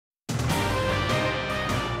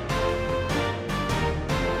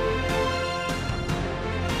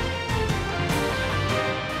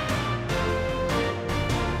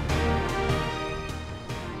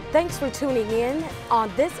Thanks for tuning in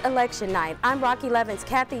on this election night. I'm Rock 11's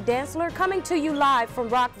Kathy Dantzler, coming to you live from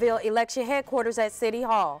Rockville Election headquarters at City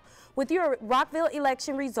Hall with your Rockville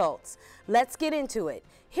election results. Let's get into it.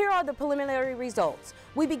 Here are the preliminary results.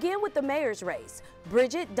 We begin with the mayor's race.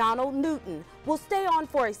 Bridget Donald Newton will stay on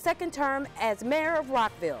for a second term as mayor of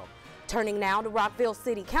Rockville. Turning now to Rockville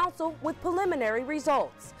City Council with preliminary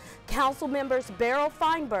results. Council members Beryl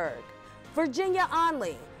Feinberg, Virginia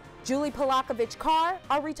Onley, Julie Polakovich-Carr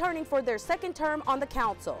are returning for their second term on the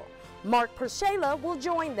council. Mark Pershela will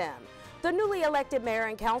join them. The newly elected mayor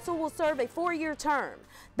and council will serve a 4-year term.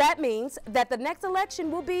 That means that the next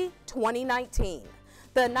election will be 2019.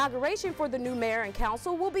 The inauguration for the new mayor and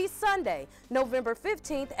council will be Sunday, November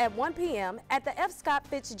 15th at 1 p.m. at the F. Scott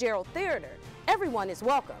Fitzgerald Theater. Everyone is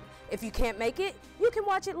welcome. If you can't make it, you can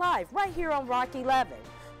watch it live right here on Rock 11.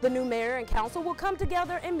 The new mayor and council will come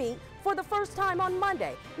together and meet for the first time on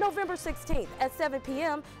Monday, November 16th at 7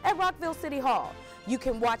 p.m. at Rockville City Hall. You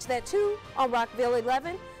can watch that too on Rockville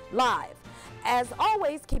 11 live. As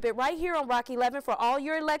always, keep it right here on Rock 11 for all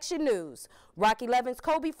your election news. Rock 11's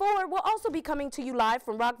Kobe Ford will also be coming to you live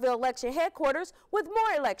from Rockville Election headquarters with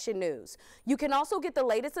more election news. You can also get the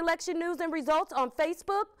latest election news and results on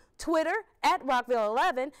Facebook, Twitter at Rockville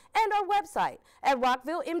 11, and our website at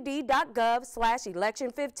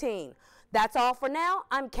rockvillemd.gov/election15. That's all for now.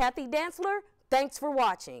 I'm Kathy Dantzler. Thanks for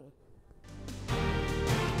watching.